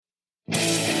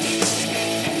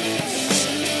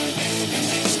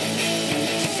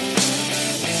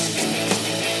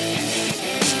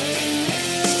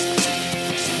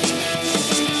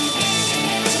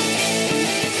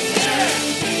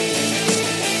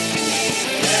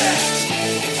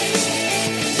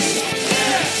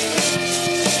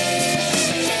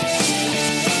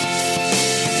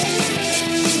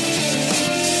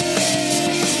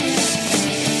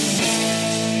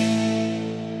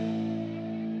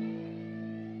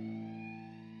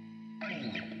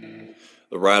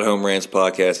The Ride Home Rants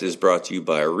podcast is brought to you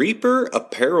by Reaper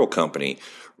Apparel Company.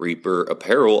 Reaper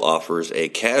Apparel offers a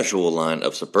casual line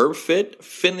of superb fit,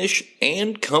 finish,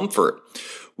 and comfort.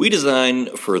 We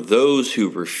design for those who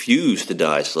refuse to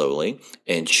die slowly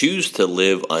and choose to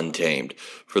live untamed.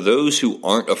 For those who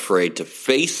aren't afraid to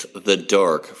face the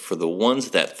dark, for the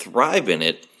ones that thrive in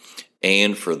it,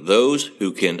 and for those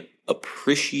who can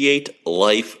appreciate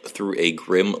life through a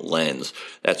grim lens.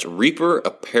 That's Reaper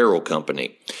Apparel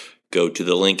Company. Go to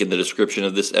the link in the description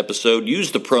of this episode,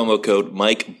 use the promo code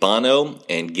Mike Bono,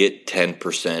 and get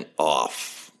 10%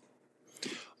 off.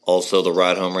 Also, the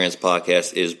Ride Home Rants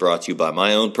podcast is brought to you by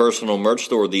my own personal merch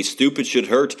store, the Stupid Should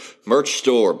Hurt merch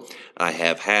store. I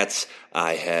have hats,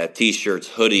 I have t-shirts,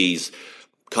 hoodies,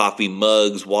 coffee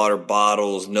mugs, water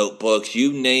bottles, notebooks,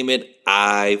 you name it,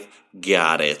 I've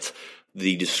got it.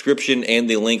 The description and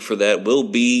the link for that will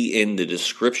be in the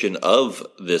description of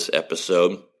this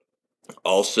episode.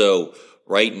 Also,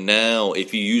 right now,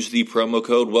 if you use the promo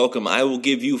code WELCOME, I will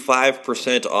give you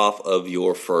 5% off of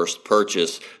your first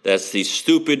purchase. That's the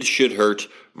Stupid Should Hurt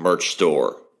merch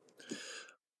store.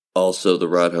 Also, the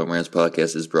Ride Home Rants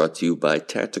podcast is brought to you by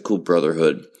Tactical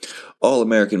Brotherhood, all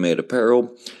American-made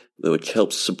apparel, which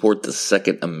helps support the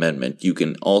Second Amendment. You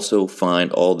can also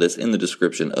find all this in the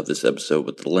description of this episode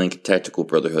with the link, Tactical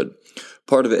Brotherhood.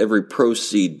 Part of every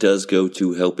proceed does go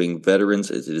to helping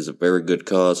veterans, as it is a very good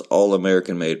cause. All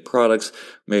American-made products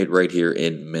made right here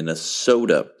in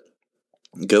Minnesota.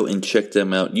 Go and check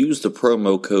them out. Use the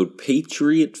promo code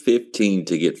PATRIOT15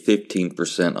 to get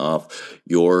 15% off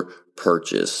your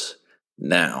purchase.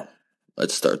 Now,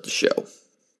 let's start the show.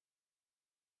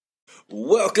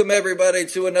 Welcome, everybody,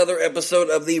 to another episode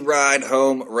of the Ride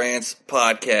Home Rants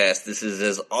podcast. This is,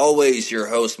 as always, your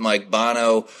host, Mike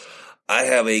Bono. I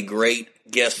have a great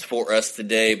guest for us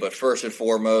today, but first and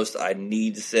foremost, I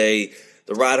need to say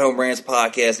the Ride Home Rants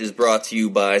podcast is brought to you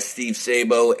by Steve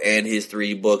Sabo and his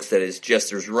 3 books, that is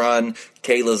Jester's Run,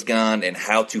 Kayla's Gone, and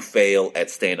How to Fail at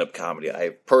Stand-Up Comedy. I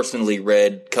have personally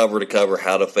read cover to cover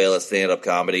How to Fail at Stand-Up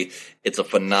Comedy. It's a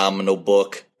phenomenal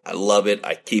book. I love it.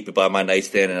 I keep it by my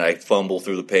nightstand, and I fumble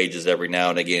through the pages every now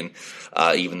and again,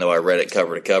 even though I read it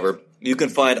cover to cover. You can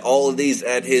find all of these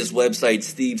at his website,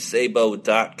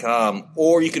 stevesabo.com,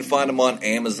 or you can find them on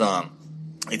Amazon.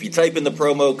 If you type in the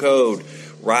promo code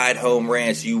Ride Home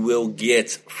Rants, you will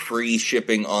get free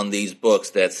shipping on these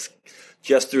books. That's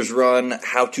Jester's Run,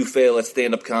 How to Fail at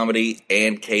Stand-Up Comedy,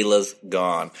 and Kayla's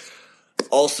Gone.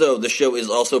 Also, the show is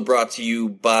also brought to you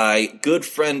by good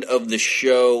friend of the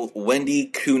show, Wendy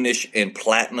Kunish and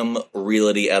Platinum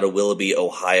Realty out of Willoughby,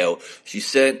 Ohio. She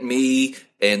sent me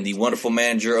and the wonderful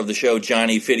manager of the show,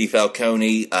 Johnny Fitty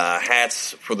Falcone,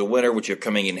 hats for the winter, which are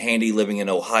coming in handy living in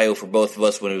Ohio for both of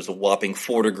us when it was a whopping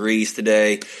 4 degrees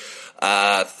today.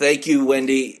 Thank you,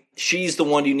 Wendy. She's the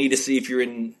one you need to see if you're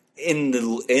in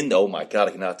oh my God,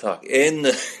 I cannot talk, in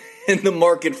the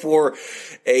market for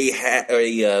a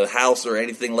house or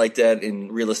anything like that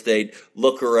in real estate.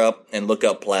 Look her up and look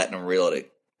up Platinum Realty.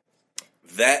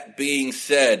 That being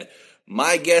said,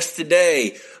 my guest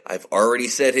today, I've already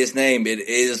said his name. It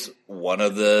is one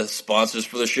of the sponsors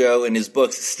for the show in his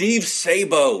books. Steve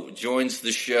Sabo joins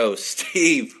the show.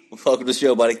 Steve, welcome to the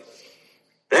show, buddy.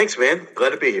 Thanks, man. Glad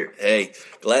to be here. Hey,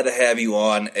 glad to have you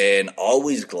on, and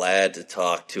always glad to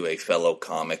talk to a fellow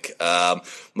comic.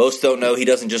 Most don't know he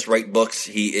doesn't just write books.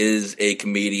 He is a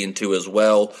comedian, too, as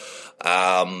well.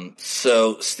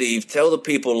 So, Steve, tell the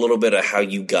people a little bit of how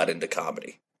you got into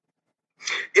comedy.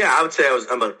 Yeah, I would say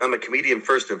I'm a comedian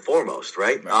first and foremost,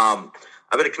 right? I've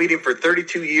been a comedian for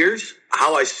 32 years.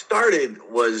 How I started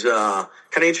was kind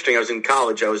of interesting. I was in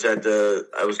college. I was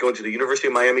going to the University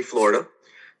of Miami, Florida.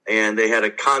 And they had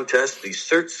a contest, the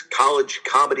Certs College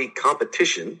Comedy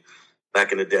Competition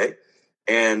back in the day.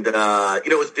 And,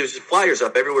 there's flyers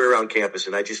up everywhere around campus.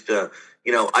 And I just,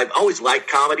 I've always liked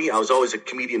comedy. I was always a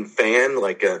comedian fan.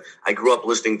 Like, I grew up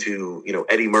listening to,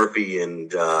 Eddie Murphy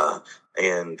and Sam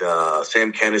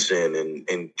Kinison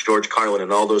and George Carlin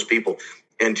and all those people.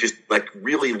 And just, like,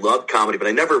 really loved comedy. But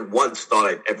I never once thought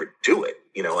I'd ever do it,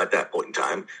 at that point in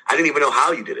time. I didn't even know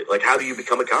how you did it. Like, how do you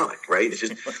become a comic, right? It's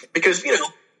just because,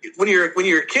 when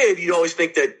you're a kid, you always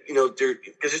think that,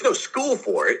 because there's no school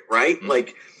for it, right? Mm-hmm.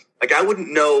 Like I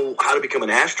wouldn't know how to become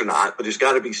an astronaut, but there's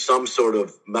got to be some sort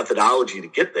of methodology to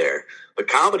get there. But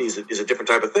comedy is a different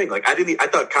type of thing. Like I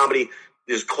thought comedy,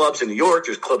 there's clubs in New York,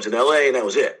 there's clubs in LA, and that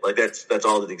was it. Like that's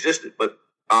all that existed. But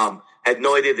had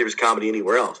no idea there was comedy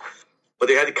anywhere else. But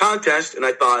they had a contest, and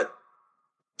I thought,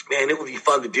 man, it would be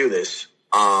fun to do this.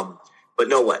 But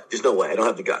no way. There's no way. I don't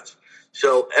have the guts.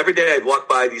 So every day I'd walk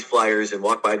by these flyers and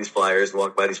walk by these flyers and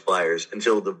walk by these flyers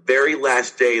until the very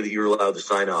last day that you were allowed to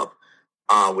sign up,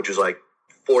 which was like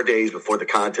 4 days before the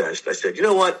contest, I said, you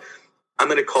know what? I'm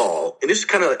going to call. And this is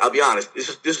kind of, I'll be honest,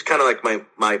 this is kind of like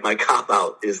my cop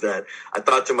out, is that I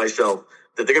thought to myself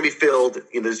that they're going to be filled.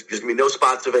 There's going to be no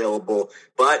spots available,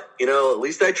 but, at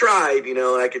least I tried,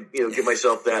 I could, give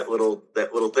myself that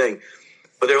little thing.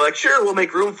 But they're like, sure, we'll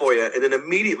make room for you. And then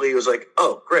immediately it was like,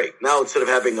 oh, great. Now instead of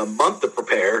having a month to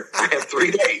prepare, I have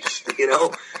 3 days,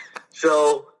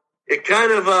 So it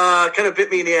kind of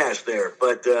bit me in the ass there.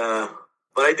 But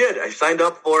I did. I signed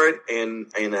up for it,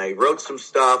 and I wrote some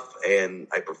stuff, and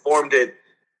I performed it.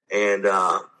 And,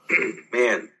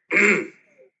 man,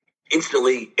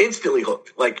 instantly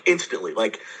hooked, instantly.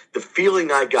 The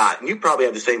feeling I got, and you probably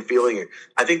have the same feeling.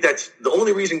 I think that's the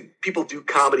only reason people do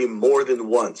comedy more than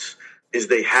once, is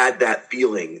they had that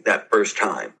feeling that first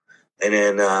time. And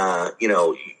then,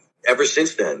 ever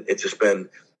since then, it's just been,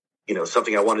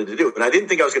 something I wanted to do. And I didn't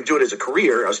think I was going to do it as a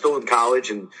career. I was still in college,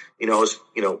 and,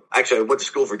 actually I went to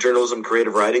school for journalism,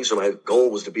 creative writing. So my goal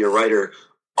was to be a writer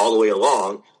all the way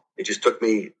along. It just took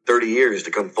me 30 years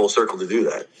to come full circle to do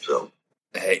that. So,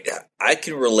 hey, I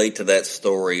can relate to that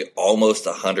story almost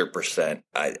 100%.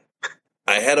 I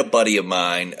had a buddy of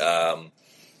mine,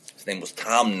 his name was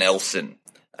Tom Nelson.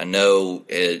 I know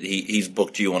he's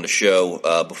booked you on the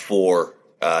show before.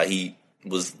 He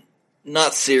was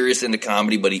not serious into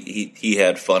comedy, but he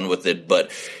had fun with it.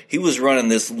 But he was running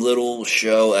this little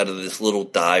show out of this little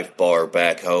dive bar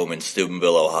back home in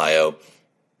Steubenville, Ohio.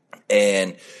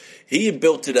 And he had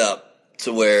built it up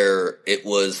to where it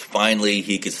was finally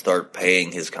he could start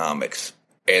paying his comics.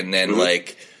 And then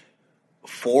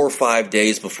 4 or 5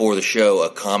 days before the show, a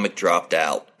comic dropped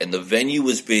out. And the venue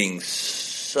was being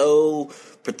so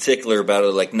particular about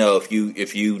it, no,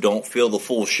 if you don't fill the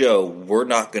full show, we're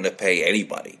not going to pay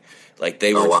anybody.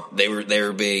 They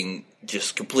were being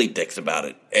just complete dicks about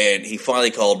it. And he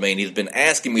finally called me, and he's been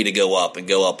asking me to go up and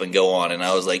go up and go on. And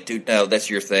I was like, dude, no, that's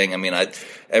your thing. I mean,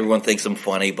 everyone thinks I'm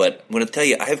funny, but I'm going to tell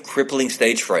you, I have crippling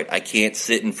stage fright. I can't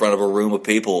sit in front of a room of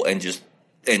people and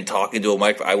talk into a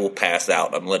microphone. I will pass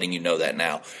out. I'm letting you know that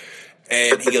now.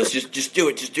 And he goes, just do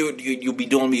it. You'll be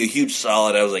doing me a huge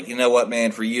solid. I was like, you know what,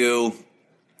 man, for you,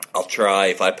 I'll try.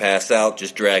 If I pass out,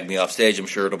 just drag me off stage. I'm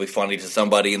sure it'll be funny to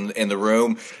somebody in the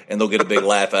room, and they'll get a big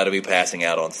laugh out of me passing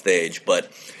out on stage.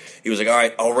 But he was like, all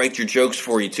right, I'll write your jokes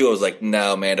for you, too. I was like,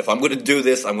 no, man, if I'm going to do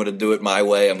this, I'm going to do it my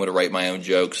way. I'm going to write my own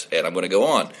jokes, and I'm going to go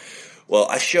on. Well,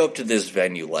 I show up to this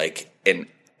venue an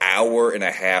hour and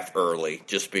a half early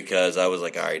just because I was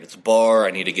like, all right, it's a bar.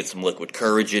 I need to get some liquid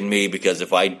courage in me, because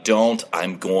if I don't,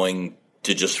 I'm going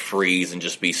to just freeze and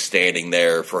just be standing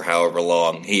there for however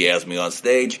long he has me on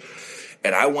stage.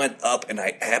 And I went up, and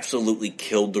I absolutely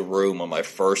killed the room on my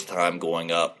first time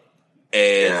going up.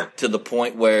 And to the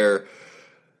point where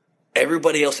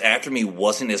everybody else after me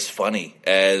wasn't as funny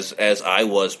as I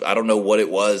was. I don't know what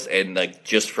it was. And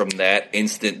just from that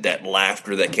instant, that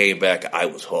laughter that came back, I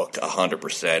was hooked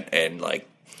 100%. And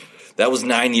that was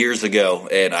 9 years ago,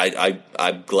 and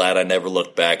I'm glad I never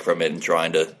looked back from it and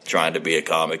trying to be a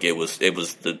comic. It was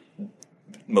the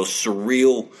most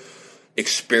surreal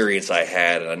experience I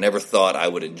had, and I never thought I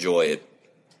would enjoy it.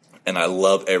 And I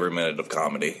love every minute of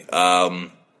comedy.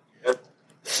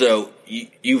 So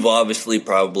you've obviously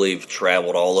probably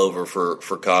traveled all over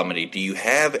for comedy. Do you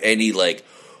have any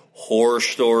horror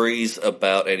stories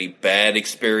about any bad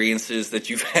experiences that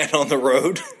you've had on the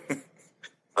road?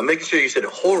 I'm making sure you said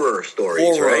horror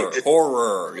stories, right?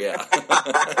 Horror, yeah.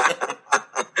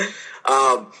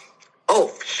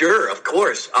 Oh, sure, of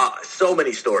course. So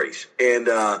many stories. And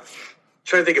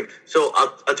trying to think of, so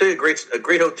I'll tell you a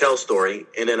great hotel story,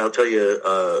 and then I'll tell you,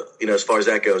 as far as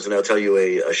that goes, and I'll tell you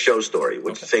a show story,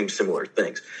 which similar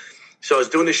things. So I was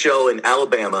doing a show in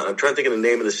Alabama. I'm trying to think of the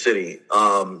name of the city.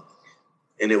 And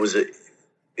it was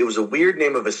a weird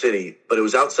name of a city, but it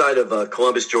was outside of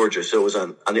Columbus, Georgia. So it was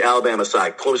on the Alabama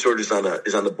side. Columbus, Georgia is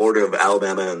on the border of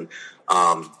Alabama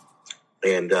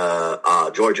and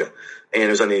Georgia, and it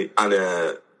was on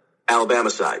the Alabama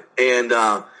side. And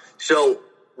so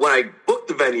when I booked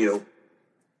the venue,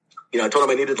 I told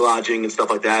them I needed lodging and stuff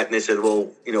like that, and they said,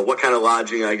 well, what kind of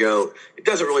lodging? I go, it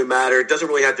doesn't really matter. It doesn't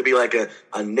really have to be like a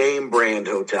name brand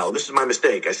hotel. This is my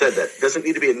mistake. I said that. It doesn't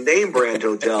need to be a name brand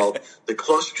hotel. The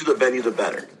closer to the venue, the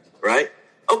better, right?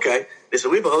 Okay. They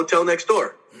said, we have a hotel next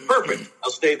door. Perfect.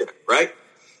 I'll stay there, right?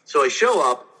 So I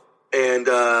show up, and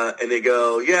they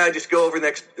go, yeah, just go over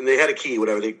next, and they had a key,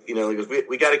 whatever. They, he goes,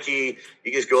 we got a key.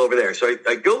 You just go over there. So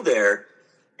I go there,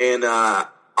 and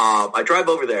I drive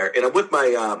over there, and I'm with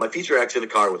my feature acts in the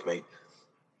car with me.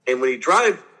 And when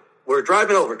we're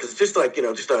driving over, because it's just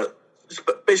just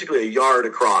basically a yard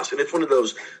across, and it's one of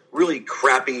those really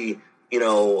crappy, one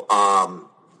of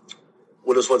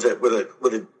those ones that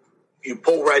with a you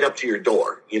pull right up to your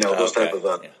door, those type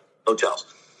of hotels.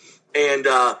 And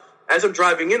as I'm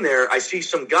driving in there, I see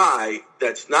some guy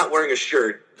that's not wearing a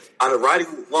shirt on a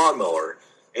riding lawnmower,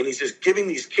 and he's just giving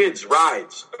these kids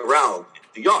rides around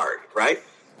the yard, right?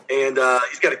 And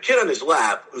he's got a kid on his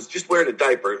lap who's just wearing a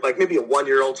diaper, like maybe a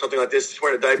 1-year-old, something like this, just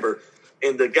wearing a diaper.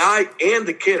 And the guy and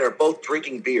the kid are both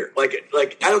drinking beer. Like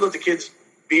I don't know if the kid's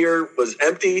beer was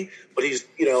empty, but he's,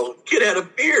 kid had a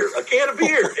can of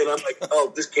beer. And I'm like,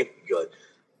 oh, this can't be good.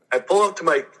 I pull up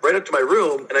right up to my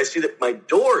room, and I see that my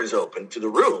door is open to the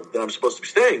room that I'm supposed to be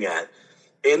staying at,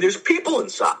 and there's people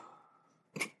inside.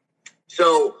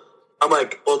 So I'm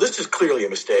like, well, this is clearly a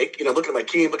mistake. I'm looking at my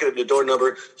key, I'm looking at the door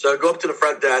number. So I go up to the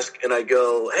front desk, and I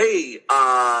go, hey,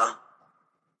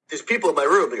 there's people in my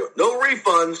room. They go, no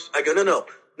refunds. I go,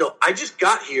 no, I just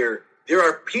got here. There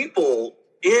are people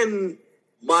in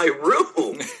my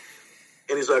room.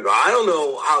 And he's like, I don't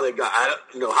know how they got, how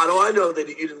do I know that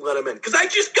you didn't let them in? Because I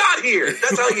just got here.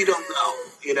 That's how you don't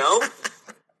know,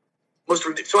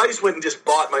 So I just went and just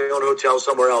bought my own hotel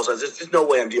somewhere else. There's no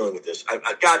way I'm dealing with this.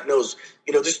 God knows,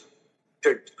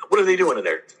 what are they doing in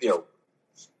there?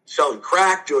 Selling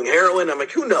crack, doing heroin. I'm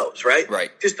like, who knows, right?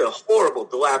 Right. Just a horrible,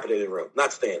 dilapidated room.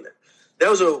 Not staying there. That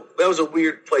was a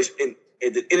weird place in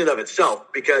and of itself,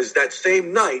 because that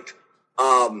same night,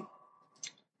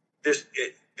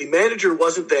 the manager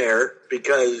wasn't there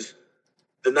because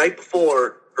the night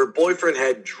before her boyfriend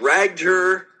had dragged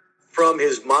her from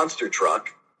his monster truck,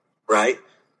 right?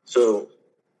 So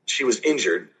she was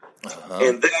injured. Uh-huh.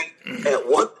 And then at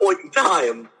one point in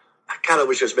time, I kind of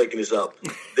wish I was making this up,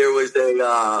 there was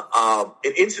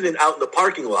an incident out in the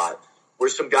parking lot where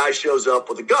some guy shows up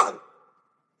with a gun.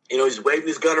 He's waving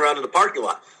his gun around in the parking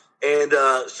lot. And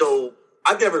so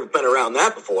I've never been around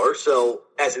that before. So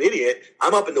as an idiot,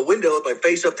 I'm up in the window with my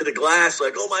face up to the glass,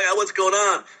 like, oh my God, what's going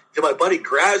on? So my buddy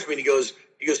grabs me and he goes,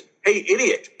 hey,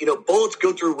 idiot, bullets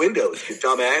go through windows, you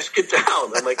dumbass, get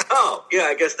down. I'm like, oh yeah,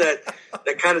 I guess that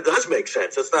kind of does make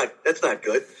sense. That's not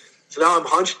good. So now I'm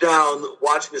hunched down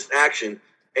watching this action,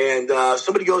 and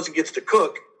somebody goes and gets the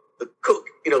cook. The cook,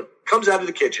 comes out of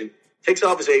the kitchen, takes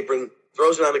off his apron,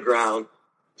 throws it on the ground,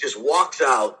 just walks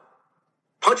out,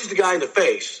 punches the guy in the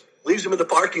face, leaves him in the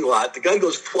parking lot. The gun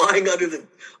goes flying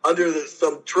under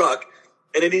some truck,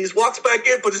 and then he just walks back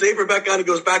in, puts his apron back on, and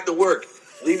goes back to work,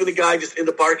 leaving the guy just in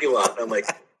the parking lot. I'm like,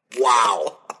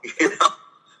 wow,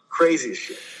 crazy as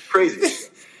shit.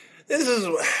 This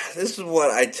is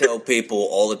what I tell people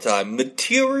all the time.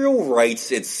 Material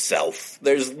writes itself.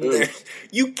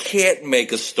 You can't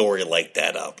make a story like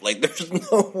that up. Like, there's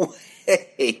no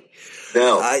way.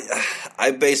 No.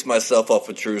 I base myself off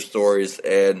of true stories,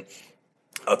 and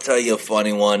I'll tell you a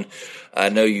funny one. I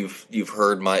know you've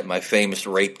heard my famous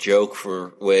rape joke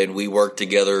for when we worked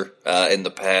together in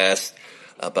the past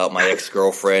about my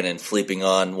ex-girlfriend and sleeping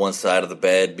on one side of the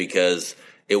bed because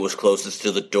it was closest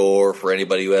to the door for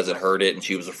anybody who hasn't heard it, and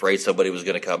she was afraid somebody was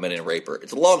going to come in and rape her.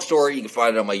 It's a long story. You can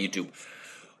find it on my YouTube.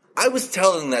 I was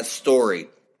telling that story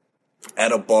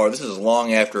at a bar. This is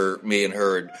long after me and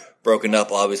her had broken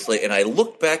up, obviously, and I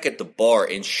looked back at the bar,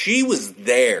 and she was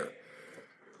there.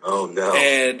 Oh, no.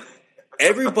 And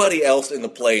everybody else in the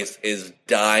place is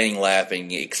dying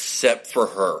laughing except for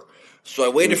her. So I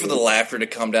waited for the laughter to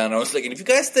come down. I was thinking, if you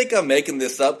guys think I'm making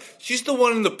this up, she's the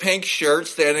one in the pink shirt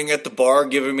standing at the bar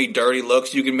giving me dirty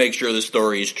looks. You can make sure the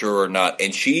story is true or not.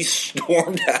 And she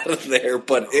stormed out of there,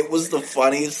 but it was the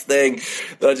funniest thing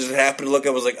that I just happened to look at.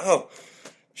 I was like, oh,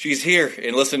 she's here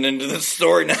and listening to this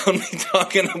story now and me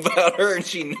talking about her, and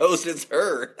she knows it's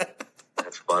her.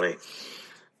 That's funny.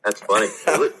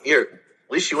 Here,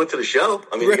 at least she went to the show.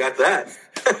 I mean, you got that.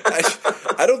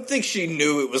 I don't think she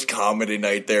knew it was comedy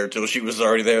night there until she was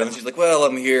already there. And she's like, well,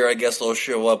 I'm here. I guess I'll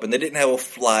show up. And they didn't have a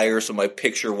flyer, so my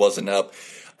picture wasn't up.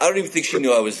 I don't even think she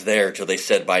knew I was there until they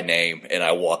said my name, and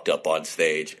I walked up on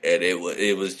stage. And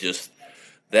it was just,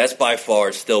 that's by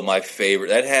far still my favorite.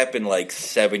 That happened like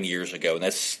 7 years ago, and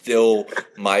that's still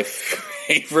my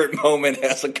favorite moment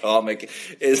as a comic,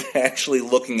 is actually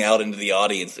looking out into the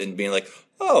audience and being like,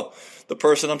 oh, the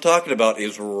person I'm talking about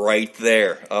is right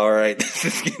there. All right, this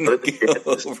is going to go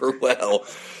over well.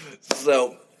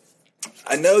 So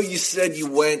I know you said you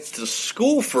went to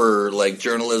school for like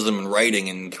journalism and writing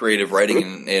and creative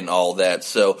writing and all that.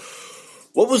 So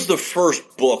what was the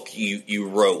first book you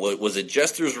wrote? Was it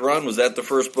Jester's Run? Was that the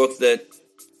first book that...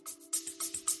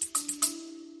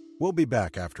 We'll be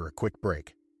back after a quick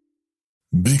break.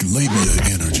 Big labia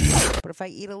energy. But if I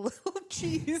eat a little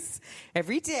cheese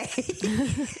every day,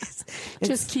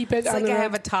 just keep it. It's like I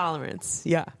have a tolerance.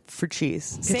 Yeah, for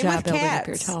cheese. Good Same job with building cats. up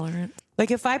your tolerance.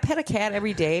 Like if I pet a cat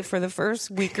every day for the first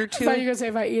week or two, I thought you were gonna say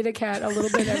if I eat a cat a little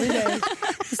bit every day.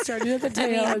 Started at the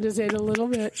tail and just ate a little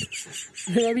bit.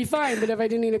 I'd be fine, but if I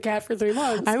didn't eat a cat for 3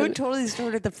 months... I would totally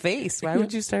start at the face. Why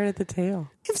would you start at the tail?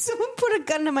 If someone put a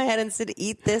gun to my head and said,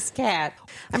 eat this cat,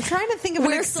 I'm trying to think of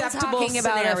an acceptable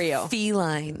scenario. A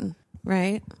feline,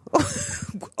 right?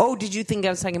 Oh, did you think I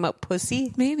was talking about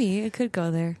pussy? Maybe. It could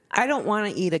go there. I don't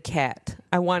want to eat a cat.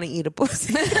 I want to eat a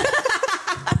pussy.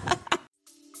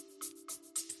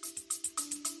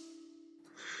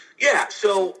 Yeah,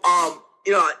 so,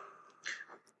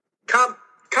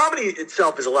 comedy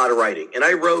itself is a lot of writing. And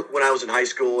I wrote when I was in high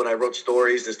school, and I wrote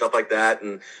stories and stuff like that.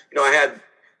 And, I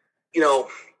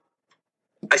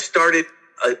started,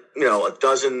 a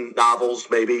dozen novels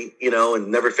maybe,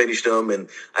 and never finished them. And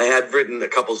I had written a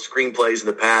couple screenplays in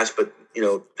the past, but,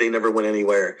 they never went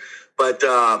anywhere. But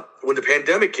when the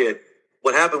pandemic hit,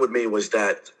 what happened with me was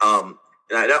that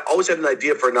and I always had an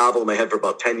idea for a novel in my head for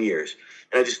about 10 years.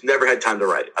 And I just never had time to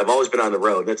write it. I've always been on the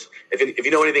road. If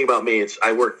you know anything about me,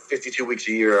 I work 52 weeks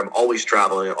a year. I'm always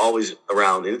traveling. I'm always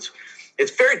around. And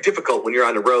it's very difficult when you're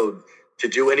on the road to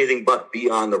do anything but be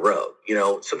on the road.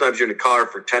 Sometimes you're in a car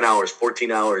for 10 hours, 14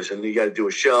 hours, and you got to do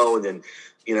a show and then,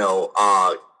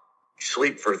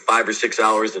 sleep for 5 or 6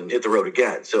 hours and hit the road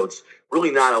again. So it's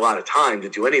really not a lot of time to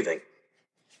do anything.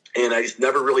 And I just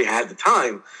never really had the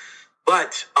time.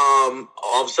 But all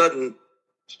of a sudden,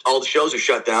 all the shows are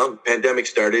shut down, pandemic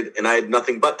started, and I had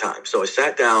nothing but time. So I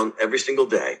sat down every single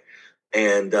day,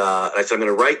 and I said, I'm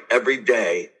going to write every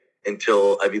day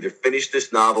until I've either finished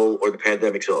this novel or the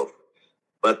pandemic's over.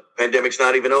 But pandemic's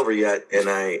not even over yet, and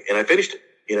I finished it,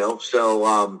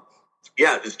 So,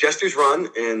 it's Jester's Run,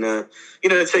 and,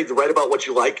 they say to write about what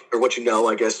you like, or what you know,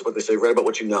 I guess is what they say, write about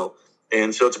what you know.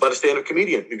 And so it's about a stand-up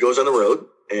comedian who goes on the road,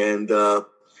 and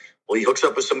he hooks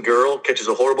up with some girl, catches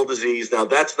a horrible disease. Now,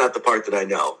 that's not the part that I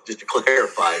know, just to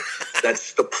clarify.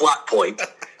 That's the plot point.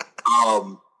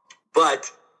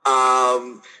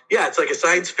 It's like a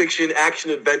science fiction,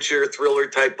 action, adventure, thriller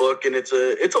type book, and it's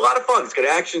a lot of fun. It's got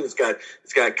action. It's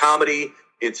got comedy.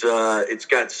 It's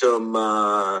got some.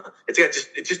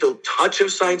 It's just a touch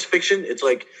of science fiction. It's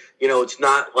like it's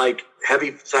not like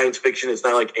heavy science fiction. It's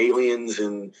not like Aliens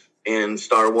and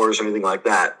Star Wars or anything like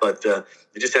that, but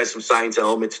it just has some science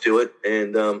elements to it.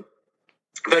 And in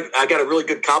fact, I got a really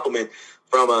good compliment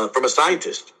from a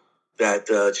scientist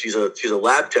that she's a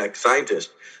lab tech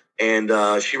scientist, and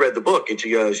she read the book and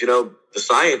she goes, the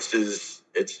science is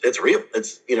it's real.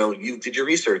 It's you did your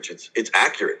research. It's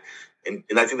accurate, and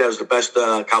I think that was the best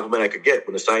compliment I could get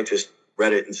when a scientist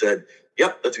read it and said,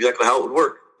 "Yep, that's exactly how it would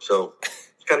work." So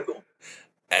it's kind of cool.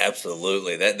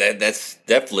 Absolutely, that's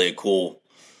definitely a cool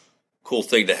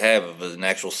thing to have if an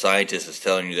actual scientist is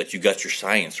telling you that you got your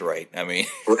science right. I mean,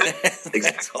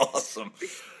 that's awesome.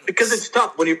 Because it's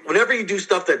tough whenever you do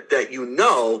stuff that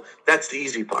that's the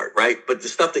easy part, right? But the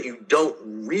stuff that you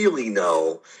don't really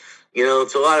know,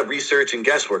 it's a lot of research and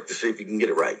guesswork to see if you can get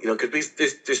it right. Because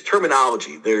there's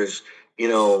terminology, there's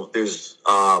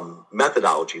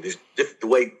methodology, there's the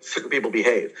way certain people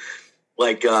behave.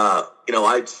 Like in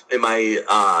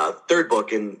my third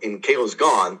book in Kayla's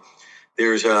Gone,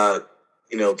 the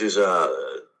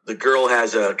girl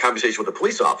has a conversation with a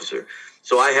police officer.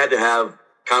 So I had to have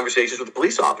conversations with the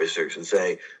police officers and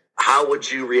say, how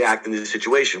would you react in this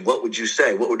situation? What would you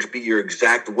say? What would be your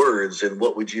exact words? And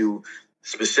what would you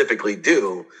specifically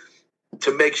do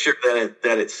to make sure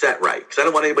that it's set right? Because I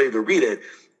don't want anybody to read it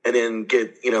and then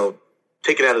get,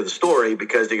 taken out of the story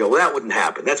because they go, well, that wouldn't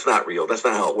happen. That's not real. That's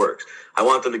not how it works. I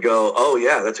want them to go, oh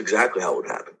yeah, that's exactly how it would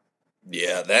happen.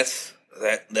 Yeah, that's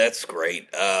great.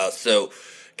 So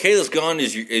Kayla's Gone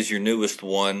is your newest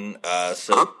one.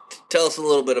 Tell us a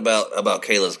little bit about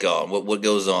Kayla's Gone. What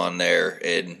goes on there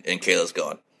in Kayla's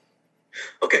Gone?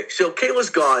 Okay, so Kayla's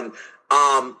Gone.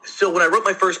 So when I wrote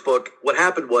my first book, what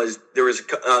happened was there's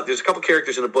a couple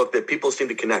characters in the book that people seem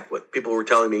to connect with. People were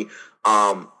telling me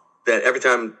that every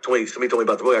time somebody told me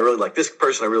about the book, I really like this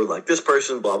person, I really like this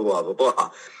person, blah, blah, blah, blah,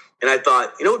 blah. And I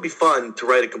thought, it would be fun to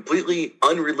write a completely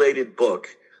unrelated book,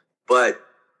 but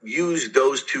use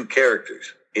those two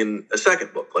characters in a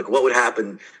second book. Like what would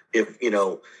happen if,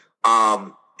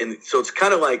 and so it's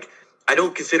kind of like, I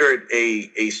don't consider it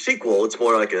a sequel. It's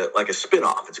more like a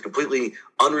spin-off. It's a completely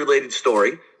unrelated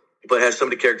story, but it has some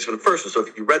of the characters from the first one. So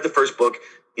if you read the first book,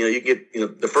 you get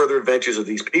the further adventures of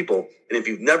these people. And if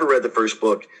you've never read the first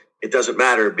book, it doesn't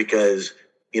matter because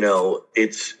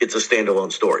it's a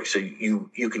standalone story. So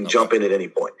you can jump in at any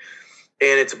point.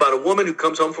 And it's about a woman who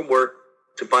comes home from work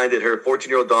to find that her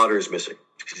 14-year-old daughter is missing.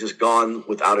 She's just gone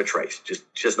without a trace. She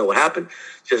doesn't know what happened.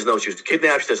 She doesn't know she was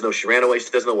kidnapped. She doesn't know she ran away.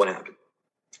 She doesn't know what happened.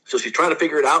 So she's trying to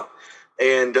figure it out.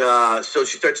 And so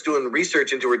she starts doing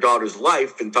research into her daughter's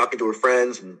life and talking to her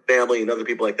friends and family and other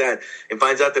people like that, and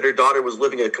finds out that her daughter was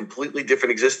living a completely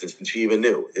different existence than she even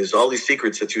knew. There's all these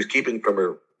secrets that she was keeping from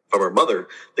her mother,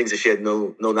 things that she had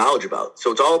no knowledge about.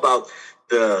 So it's all about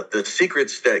the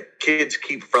secrets that kids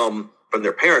keep from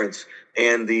their parents,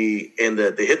 and the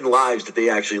hidden lives that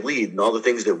they actually lead, and all the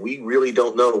things that we really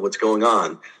don't know what's going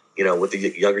on, with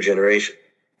the younger generation.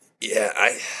 Yeah,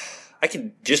 I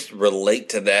can just relate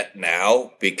to that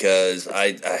now, because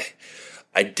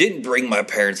I didn't bring my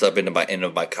parents up into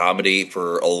my comedy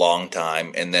for a long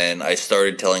time, and then I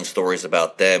started telling stories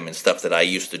about them and stuff that I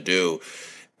used to do.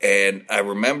 And I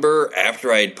remember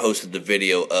after I had posted the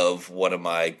video of one of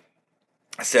my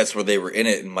sets where they were in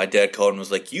it, and my dad called and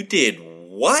was like, "You did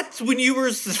what when you were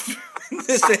this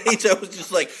age?" I was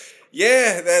just like,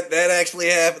 "Yeah, that actually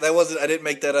happened. I didn't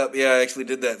make that up. Yeah, I actually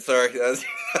did that. Sorry."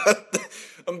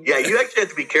 Yeah, you actually have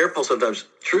to be careful sometimes.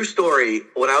 True story.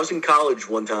 When I was in college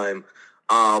one time,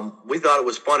 we thought it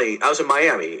was funny. I was in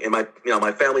Miami, and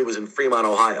my family was in Fremont,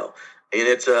 Ohio, and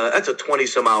that's a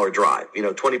 20-some hour drive,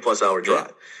 20-plus hour drive.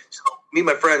 Yeah. So me and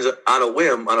my friends, on a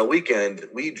whim, on a weekend,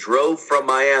 we drove from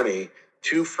Miami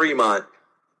to Fremont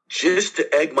just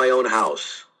to egg my own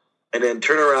house, and then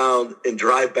turn around and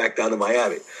drive back down to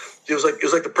Miami. It was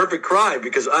like the perfect crime,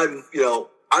 because I'm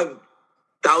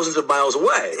thousands of miles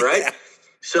away, right? Yeah.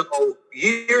 So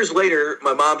years later,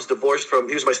 my mom's he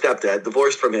was my stepdad,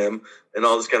 divorced from him and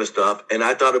all this kind of stuff. And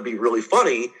I thought it'd be really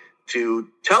funny to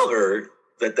tell her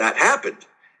that happened.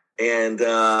 And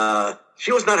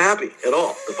she was not happy at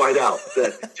all to find out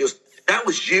that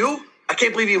was you? I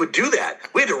can't believe you would do that.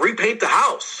 We had to repaint the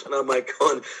house. And I'm like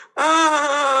going,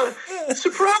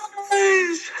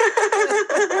 surprise.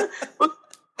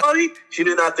 Funny. She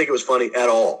did not think it was funny at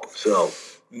all. So.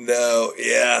 No,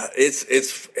 yeah, it's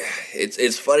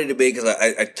funny to me, because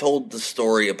I told the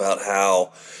story about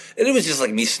how, and it was just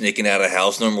like me sneaking out of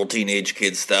house, normal teenage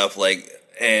kid stuff,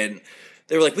 and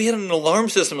they were like, "We had an alarm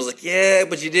system." I was like, "Yeah,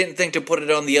 but you didn't think to put it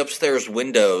on the upstairs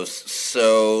windows."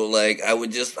 So I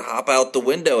would just hop out the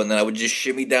window, and then I would just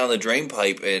shimmy down the drain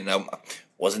pipe, and I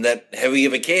wasn't that heavy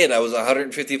of a kid. I was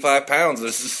 155 pounds.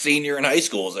 This is a senior in high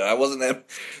school, so I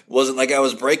wasn't like I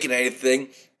was breaking anything.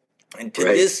 And to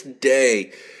this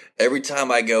day, every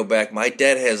time I go back, my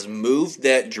dad has moved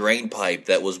that drain pipe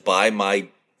that was by my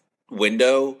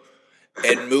window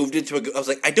and moved it to I was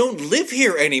like, "I don't live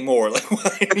here anymore. Like,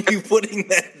 why are you putting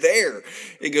that there?"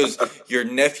 He goes, "Your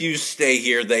nephews stay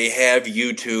here. They have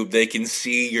YouTube. They can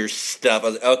see your stuff." I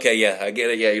was like, "Okay, yeah, I get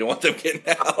it. Yeah, you don't want them getting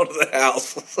out of the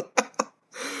house."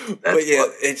 But yeah,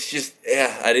 it's just,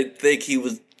 I didn't think he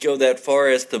would go that far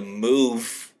as to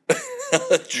move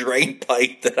a drain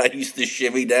pipe that I used to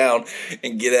shimmy down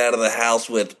and get out of the house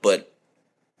with. But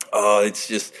it's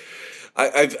just,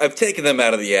 I've taken them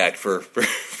out of the act for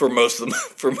most of them,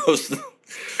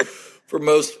 for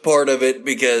most part of it,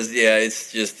 because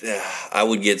it's just I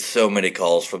would get so many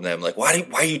calls from them like, why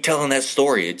are you telling that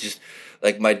story? It just,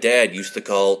 like, my dad used to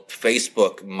call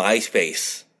Facebook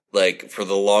MySpace, like, for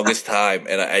the longest time,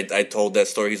 and I told that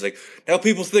story. He's like, "Now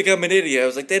people think I'm an idiot." I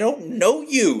was like, "They don't know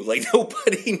you. Like,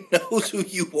 nobody knows who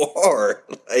you are.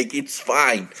 Like, it's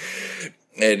fine."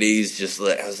 And he's just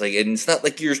like, I was like, "And it's not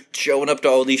like you're showing up to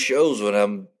all these shows when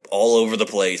I'm all over the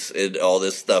place and all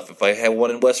this stuff. If I have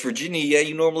one in West Virginia,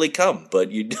 you normally come,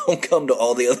 but you don't come to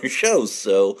all the other shows,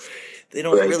 so they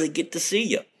don't really get to see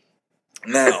you."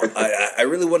 Now, I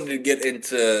really wanted to get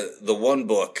into the one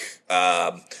book,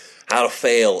 How to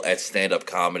Fail at Stand-Up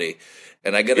Comedy.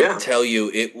 And I got to tell you,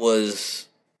 it was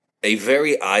a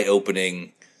very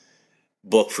eye-opening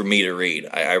book for me to read.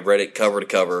 I read it cover to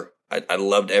cover. I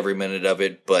loved every minute of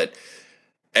it, but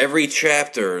every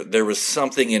chapter, there was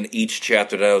something in each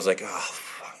chapter that I was like, "Oh,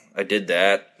 I did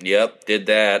that. Yep, did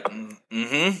that.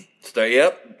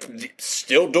 Yep,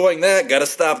 still doing that. Got to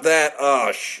stop that.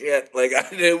 Oh, shit." Like,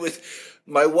 it was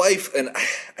my wife, and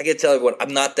I got to tell everyone,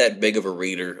 I'm not that big of a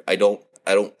reader. I don't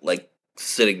like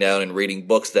sitting down and reading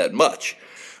books that much,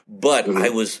 but I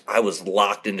was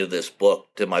locked into this book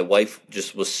that my wife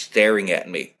just was staring at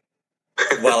me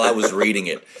while I was reading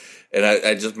it, and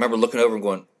I just remember looking over and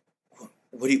going,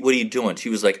 what are you doing?" She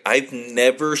was like, "I've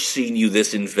never seen you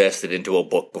this invested into a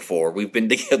book before. We've been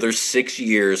together 6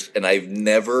 years, and I've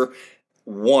never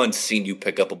once seen you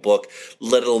pick up a book,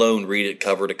 let alone read it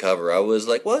cover to cover." I was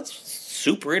like, "Well, it's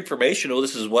super informational.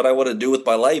 This is what I want to do with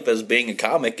my life as being a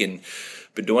comic, and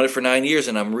been doing it for 9 years,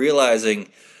 and I'm realizing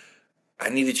I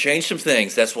need to change some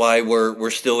things. That's why we're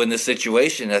still in this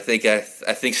situation. I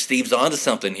think Steve's onto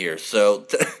something here." So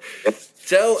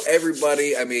tell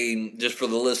everybody, I mean, just for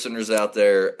the listeners out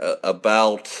there,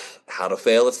 about How to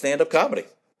Fail at Stand-Up Comedy.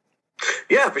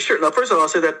 Yeah, for sure. Now, first of all, I'll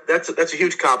say that's a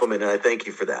huge compliment, and I thank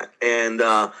you for that. And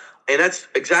that's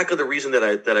exactly the reason that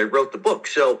I wrote the book.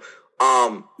 So,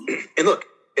 and look,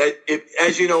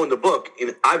 as you know in the book,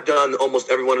 I've done almost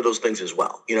every one of those things as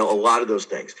well. A lot of those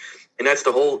things, and that's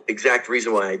the whole exact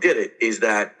reason why I did it. Is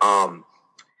that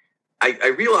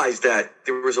I realized that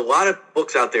there was a lot of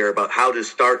books out there about how to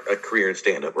start a career in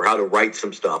stand-up or how to write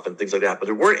some stuff and things like that. But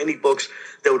there weren't any books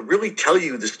that would really tell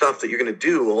you the stuff that you're going to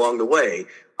do along the way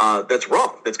that's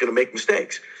wrong, that's going to make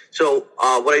mistakes. So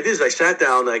what I did is I sat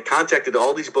down and I contacted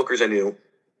all these bookers I knew,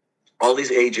 all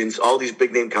these agents, all these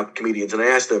big-name comedians, and I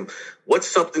asked them, what's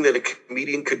something that a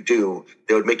comedian could do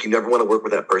that would make you never want to work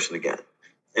with that person again?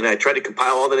 And I tried to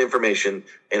compile all that information,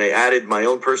 and I added my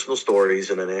own personal stories,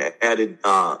 and then I added,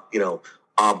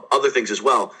 other things as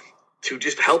well to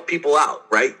just help people out,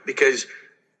 right? Because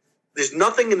there's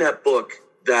nothing in that book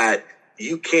that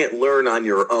you can't learn on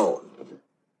your own.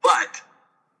 But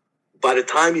by the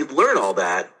time you learn all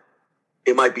that,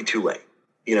 it might be too late.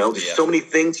 There's so many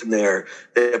things in there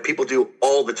that people do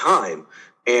all the time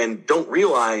and don't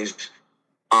realize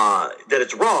that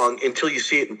it's wrong until you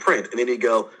see it in print. And then you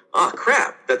go,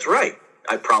 crap, that's right.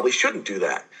 I probably shouldn't do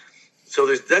that. So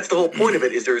that's the whole point of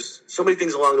it, is there's so many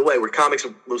things along the way where comics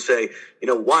will say,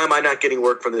 why am I not getting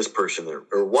work from this person?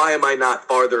 Or why am I not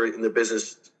farther in the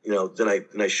business, than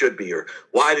I should be? Or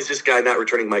why is this guy not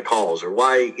returning my calls? Or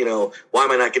why am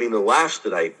I not getting the laughs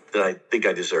that I think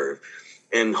I deserve?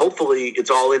 And hopefully it's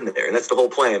all in there. And that's the whole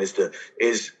plan,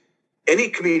 is any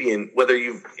comedian,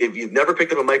 if you've never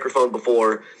picked up a microphone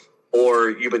before, or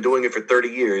you've been doing it for 30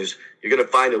 years, you're going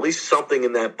to find at least something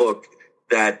in that book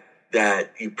that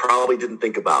you probably didn't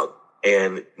think about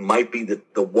and might be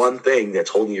the one thing that's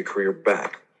holding your career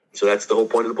back. So that's the whole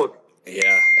point of the book.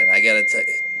 Yeah, and I got to tell you,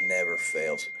 it never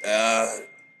fails.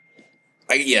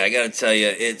 I got to tell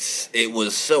you, it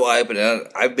was so eye-opening.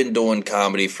 I've been doing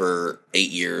comedy for 8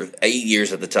 years. 8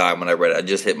 years at the time when I read it. I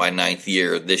just hit my 9th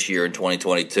year this year in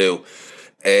 2022.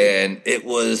 And it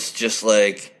was just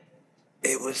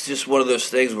one of those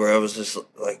things where I was just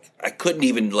like, I couldn't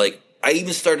even I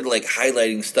even started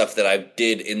highlighting stuff that I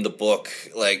did in the book.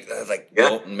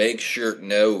 Don't make sure,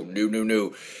 no.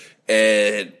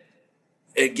 And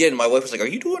again, my wife was like, are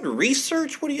you doing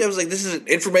research? I was like, this is an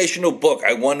informational book.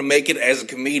 I want to make it as a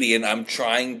comedian. I'm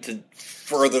trying to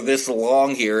further this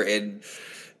along here.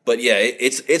 But yeah,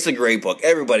 it's a great book.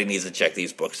 Everybody needs to check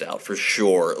these books out for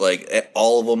sure.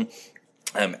 All of them.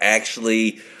 I'm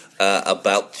actually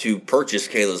about to purchase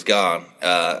Kayla's Gone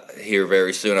here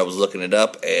very soon. I was looking it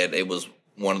up, and it was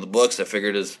one of the books. I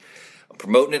figured I'm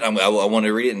promoting it. I want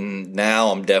to read it, and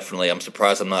now I'm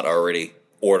surprised I'm not already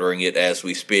ordering it as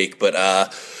we speak. But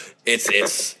I'm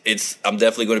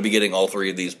definitely going to be getting all three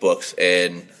of these books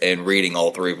and reading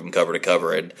all three of them cover to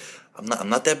cover. And I'm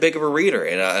not that big of a reader,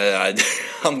 and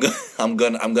I'm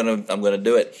gonna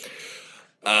do it.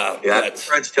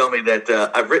 Friends tell me that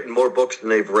I've written more books than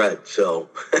they've read. So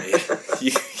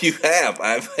you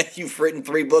have. You've written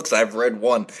 3 books. I've read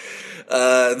 1.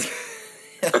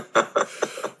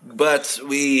 But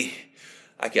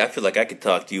I feel like I could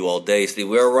talk to you all day, Steve.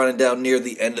 We are running down near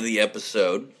the end of the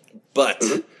episode, but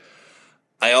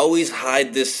I always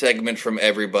hide this segment from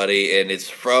everybody, and it's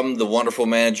from the wonderful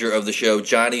manager of the show,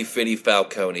 Johnny Fitty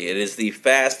Falcone. It is the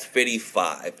Fast Fitty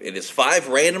 5. It is 5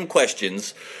 random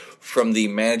questions from the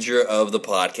manager of the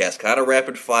podcast, kind of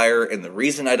rapid fire, and the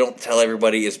reason I don't tell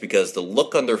everybody is because the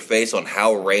look on their face on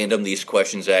how random these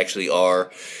questions actually are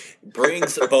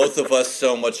brings both of us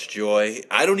so much joy.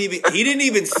 He didn't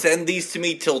even send these to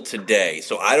me till today,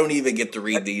 so I don't even get to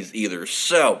read these either.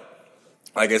 So,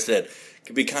 like I said, it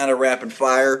can be kind of rapid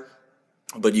fire,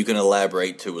 but you can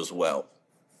elaborate too as well.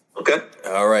 Okay.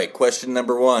 All right, question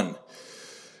number 1.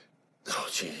 Oh,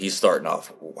 gee, he's starting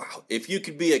off. Wow. If you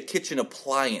could be a kitchen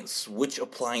appliance, which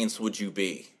appliance would you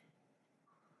be?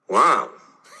 Wow.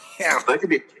 Yeah. If I could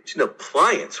be a kitchen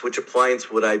appliance, which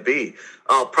appliance would I be?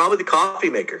 Probably the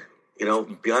coffee maker,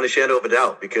 beyond a shadow of a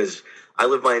doubt, because I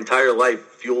live my entire life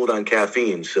fueled on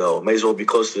caffeine, so may as well be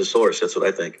close to the source. That's what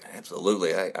I think.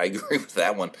 Absolutely. I agree with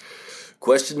that one.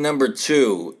 Question number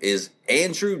 2, is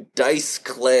Andrew Dice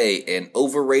Clay an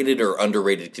overrated or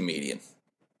underrated comedian?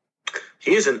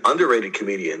 He is an underrated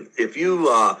comedian. If you,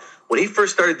 when he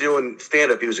first started doing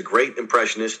stand-up, he was a great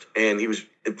impressionist, and he was,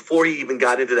 before he even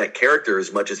got into that character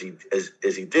as much as he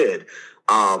did.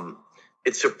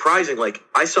 It's surprising.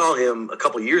 I saw him a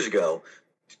couple of years ago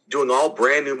doing all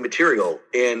brand new material,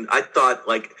 and I thought,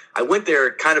 I went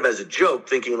there kind of as a joke,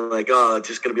 thinking it's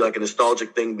just going to be a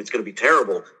nostalgic thing. It's going to be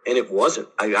terrible, and it wasn't.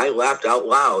 I laughed out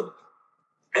loud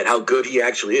at how good he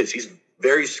actually is. He's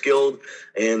very skilled,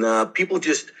 and people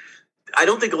just. I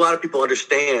don't think a lot of people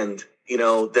understand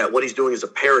that what he's doing is a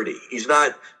parody. He's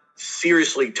not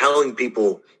seriously telling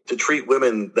people to treat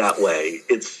women that way.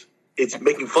 It's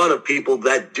making fun of people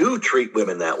that do treat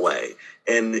women that way.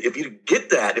 And if you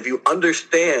get that, if you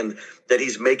understand that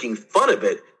he's making fun of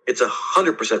it, it's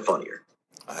 100% funnier.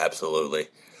 Absolutely.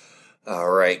 All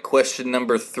right. Question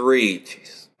number 3.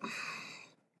 Jeez.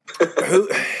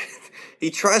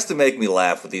 He tries to make me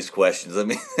laugh with these questions. Let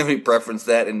me preference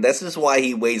that. And this is why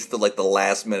he waits till like the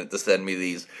last minute to send me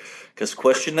these. Because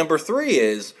question number 3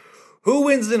 is, who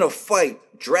wins in a fight,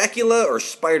 Dracula or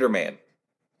Spider-Man?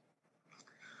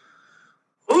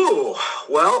 Ooh,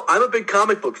 well, I'm a big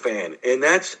comic book fan, and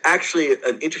that's actually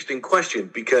an interesting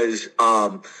question because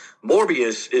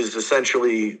Morbius is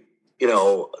essentially,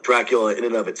 Dracula in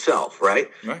and of itself,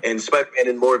 right? And Spider-Man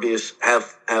and Morbius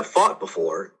have fought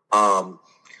before.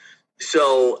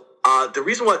 So the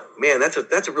reason why, man, that's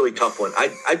a really tough one.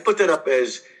 I'd put that up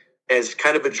as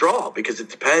kind of a draw because it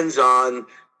depends on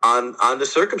the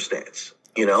circumstance.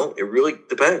 It really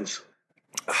depends.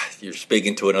 You're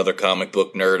speaking to another comic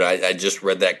book nerd. I just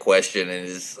read that question and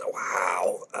it's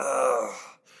wow.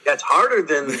 That's harder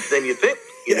than you think,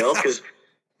 because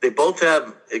they both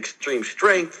have extreme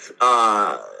strength.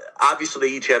 Obviously,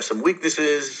 they each have some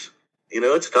weaknesses.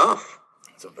 It's tough.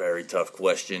 It's a very tough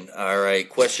question. All right,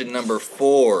 question number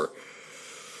 4.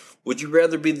 Would you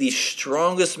rather be the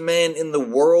strongest man in the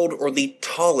world or the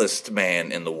tallest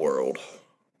man in the world?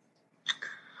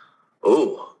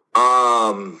 Ooh,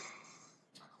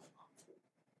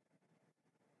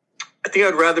 I think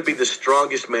I'd rather be the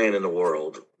strongest man in the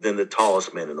world than the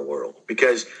tallest man in the world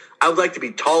because I would like to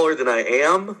be taller than I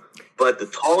am, but the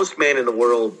tallest man in the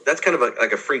world, that's kind of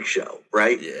like a freak show,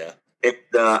 right? Yeah. And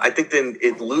I think then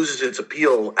it loses its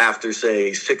appeal after,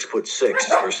 say,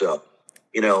 6'6" or so,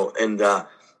 and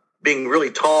being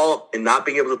really tall and not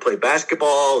being able to play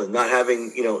basketball and not having,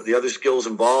 the other skills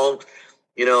involved,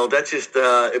 that's just,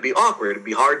 it'd be awkward. It'd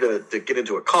be hard to get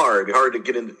into a car. It'd be hard to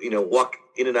get in, walk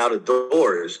in and out of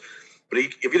doors. But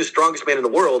if you're the strongest man in the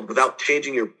world without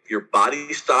changing your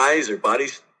body size or body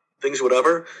things,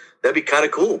 whatever, that'd be kind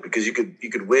of cool because you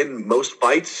could win most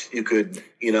fights. You could,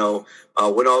 win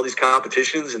all these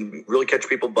competitions and really catch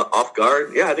people off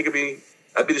guard. Yeah, I think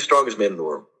I'd be the strongest man in the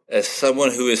world. As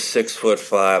someone who is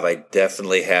 6'5", I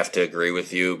definitely have to agree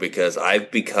with you because I've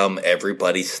become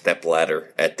everybody's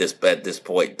stepladder at this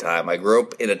point in time. I grew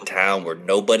up in a town where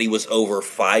nobody was over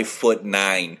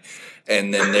 5'9".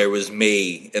 And then there was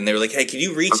me, and they were like, "Hey, can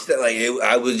you reach that?"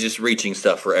 I was just reaching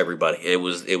stuff for everybody. It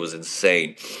was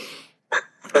insane.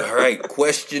 All right,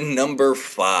 question number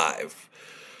 5.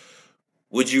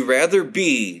 Would you rather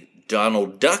be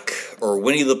Donald Duck or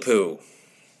Winnie the Pooh?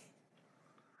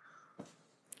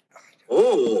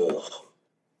 Oh,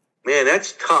 man,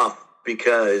 that's tough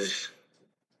because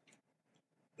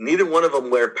neither one of them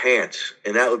wear pants,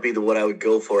 and that would be what I would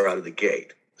go for out of the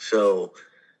gate. So,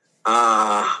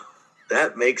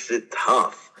 that makes it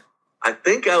tough. I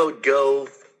think I would go,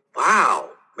 wow,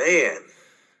 man.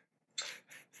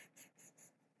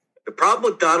 The problem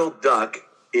with Donald Duck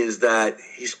is that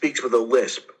he speaks with a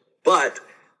lisp, but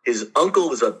his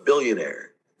uncle is a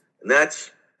billionaire, and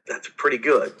that's pretty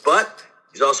good. But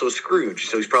he's also a Scrooge,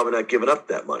 so he's probably not giving up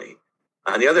that money.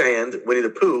 On the other hand, Winnie the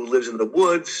Pooh lives in the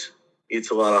woods,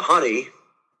 eats a lot of honey.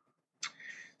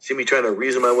 See me trying to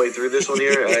reason my way through this one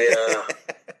here?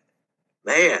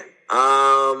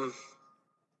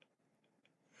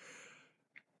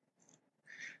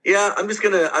 Yeah, I'm just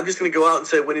gonna go out and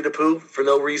say Winnie the Pooh for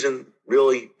no reason,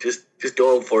 really. Just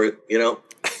going for it,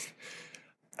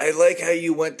 I like how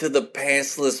you went to the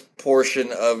pantsless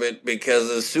portion of it because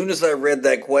as soon as I read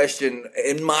that question,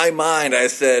 in my mind I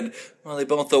said, well, they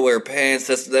both don't wear pants.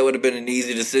 That would have been an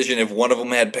easy decision if one of them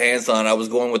had pants on. I was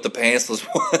going with the pantsless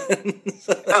one.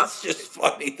 So that's just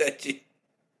funny that you...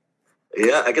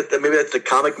 Yeah, I guess maybe that's the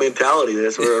comic mentality.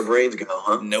 That's where our brains go,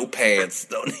 huh? No pants.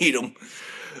 Don't need them.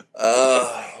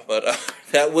 But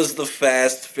that was the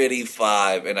Fast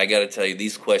 55, and I got to tell you,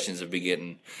 these questions have been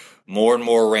getting more and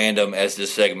more random as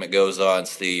this segment goes on,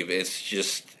 Steve. It's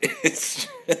just it's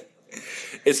to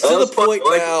the point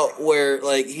now where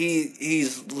like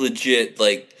he's legit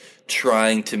like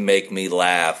trying to make me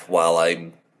laugh while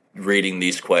I'm reading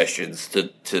these questions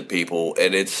to people,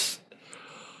 and it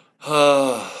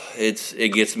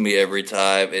gets me every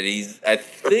time, and I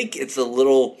think it's a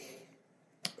little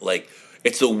like.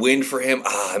 It's a win for him.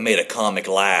 I made a comic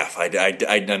laugh.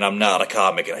 And I'm not a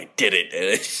comic, and I did it. And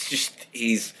it's just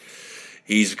he's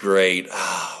great.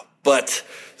 But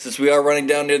Since we are running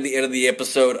down near the end of the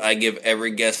episode, I give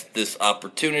every guest this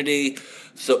opportunity.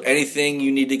 So anything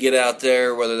you need to get out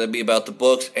there, whether that be about the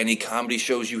books, any comedy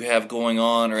shows you have going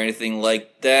on, or anything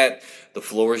like that, the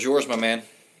floor is yours, my man.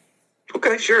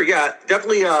 Okay, sure. Yeah,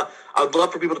 definitely. I would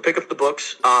love for people to pick up the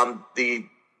books. The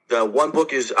one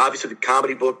book is obviously the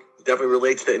comedy book. Definitely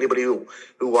relates to anybody who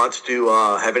wants to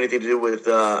have anything to do with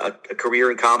a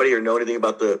career in comedy or know anything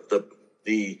about the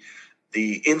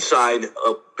inside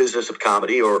business of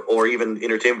comedy or even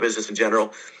entertainment business in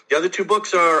general. The other two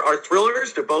books are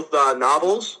thrillers. They're both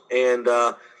novels, and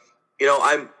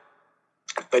if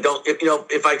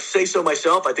I say so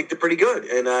myself, I think they're pretty good.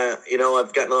 And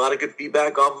I've gotten a lot of good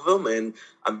feedback off of them, and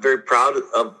I'm very proud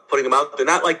of putting them out. They're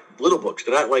not like little books.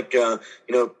 They're not like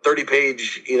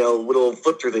 30-page little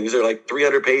flip through things. They're like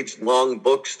 300-page long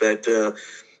books that,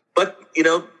 but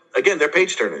again, they're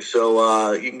page turners,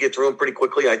 so you can get through them pretty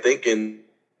quickly, I think, and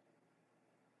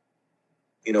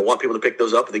want people to pick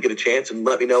those up if they get a chance and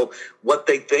let me know what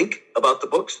they think about the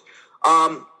books.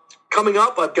 Coming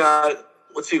up, I've got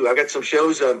some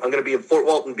shows. I'm going to be in Fort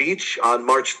Walton Beach on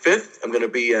March 5th. I'm going to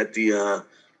be at the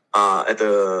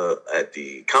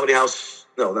Comedy House.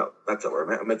 No, that's not where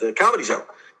I'm at. I'm at the Comedy Zone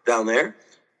down there.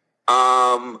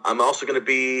 I'm also going to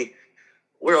be.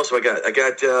 Where else have I got?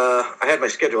 I had my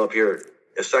schedule up here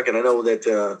a second. I know that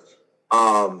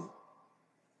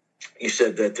you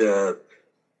said that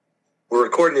we're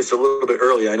recording this a little bit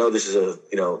early. I know this is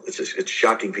it's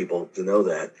shocking people to know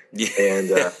that. Yeah.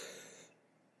 And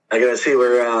I gotta see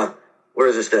where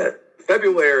is this at?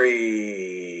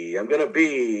 February. I'm gonna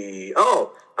be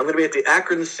at the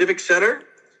Akron Civic Center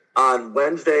on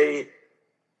Wednesday,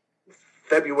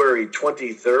 February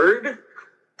 23rd.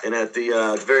 And at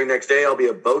the very next day, I'll be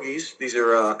at Bogies. These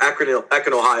are Akron,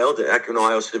 Ohio, the Akron,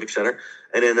 Ohio Civic Center.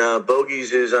 And then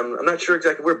Bogies is, I'm not sure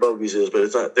exactly where Bogies is, but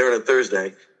it's there on a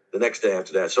Thursday, the next day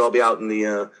after that. So I'll be out in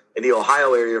the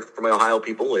Ohio area for my Ohio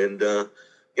people. And,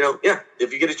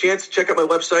 if you get a chance, check out my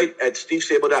website at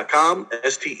stevesabo.com,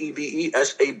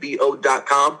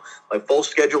 STEVESABO.com. My full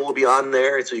schedule will be on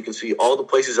there, so you can see all the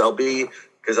places I'll be,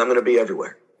 because I'm going to be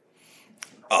everywhere.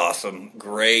 Awesome.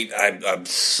 Great. I'm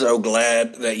so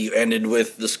glad that you ended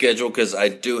with the schedule, because I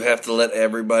do have to let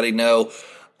everybody know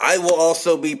I will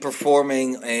also be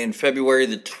performing in February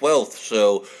the 12th.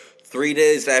 So 3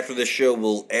 days after the show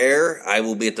will air, I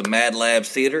will be at the Mad Labs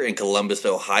Theater in Columbus,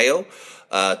 Ohio.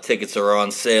 Tickets are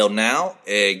on sale now.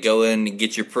 Go in and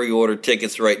get your pre-order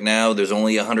tickets right now. There's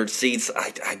only 100 seats.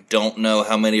 I don't know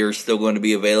how many are still going to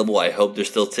be available. I hope there's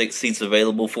still seats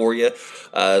available for you.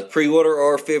 Pre-order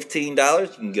are $15. You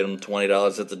can get them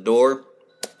 $20 at the door.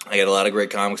 I got a lot of great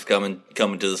comics coming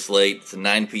to the slate. It's a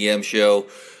 9 p.m. show.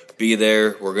 Be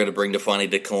there. We're going to bring the funny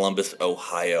to Columbus,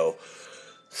 Ohio.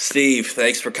 Steve,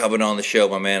 thanks for coming on the show,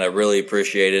 my man. I really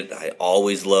appreciate it. I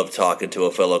always love talking to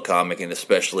a fellow comic, and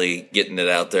especially getting it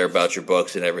out there about your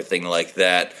books and everything like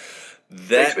that.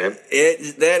 Thanks, man.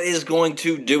 That is going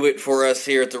to do it for us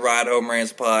here at the Ride Home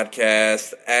Rants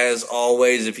podcast. As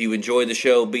always, if you enjoyed the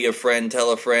show, be a friend,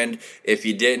 tell a friend. If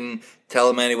you didn't, tell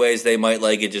them anyways. They might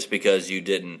like it just because you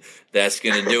didn't. That's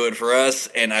going to do it for us,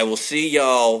 and I will see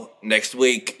y'all next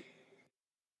week.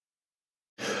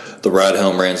 The Ride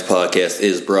Home Rants podcast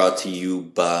is brought to you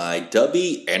by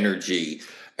Dubby Energy.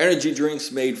 Energy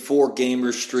drinks made for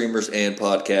gamers, streamers, and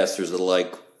podcasters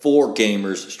alike. For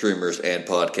gamers, streamers, and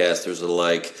podcasters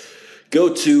alike.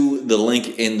 Go to the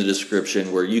link in the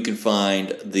description where you can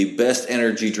find the best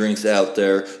energy drinks out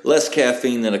there. Less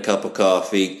caffeine than a cup of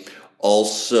coffee.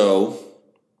 Also,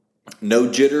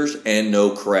 no jitters and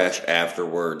no crash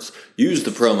afterwards. Use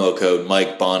the promo code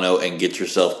Mike Bono and get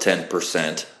yourself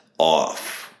 10%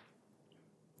 off.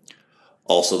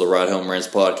 Also, the Ride Home Rants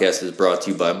podcast is brought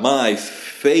to you by my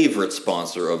favorite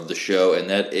sponsor of the show, and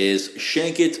that is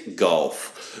Shankit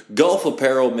Golf. Golf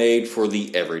apparel made for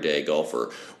the everyday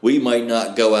golfer. We might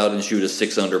not go out and shoot a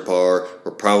 6 under par.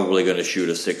 We're probably going to shoot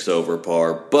a 6 over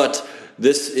par, but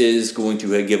this is going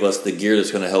to give us the gear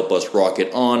that's going to help us rock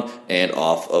it on and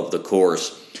off of the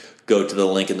course. Go to the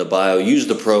link in the bio, use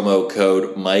the promo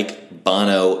code Mike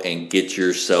Bono, and get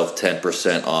yourself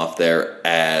 10% off there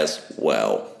as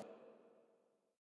well.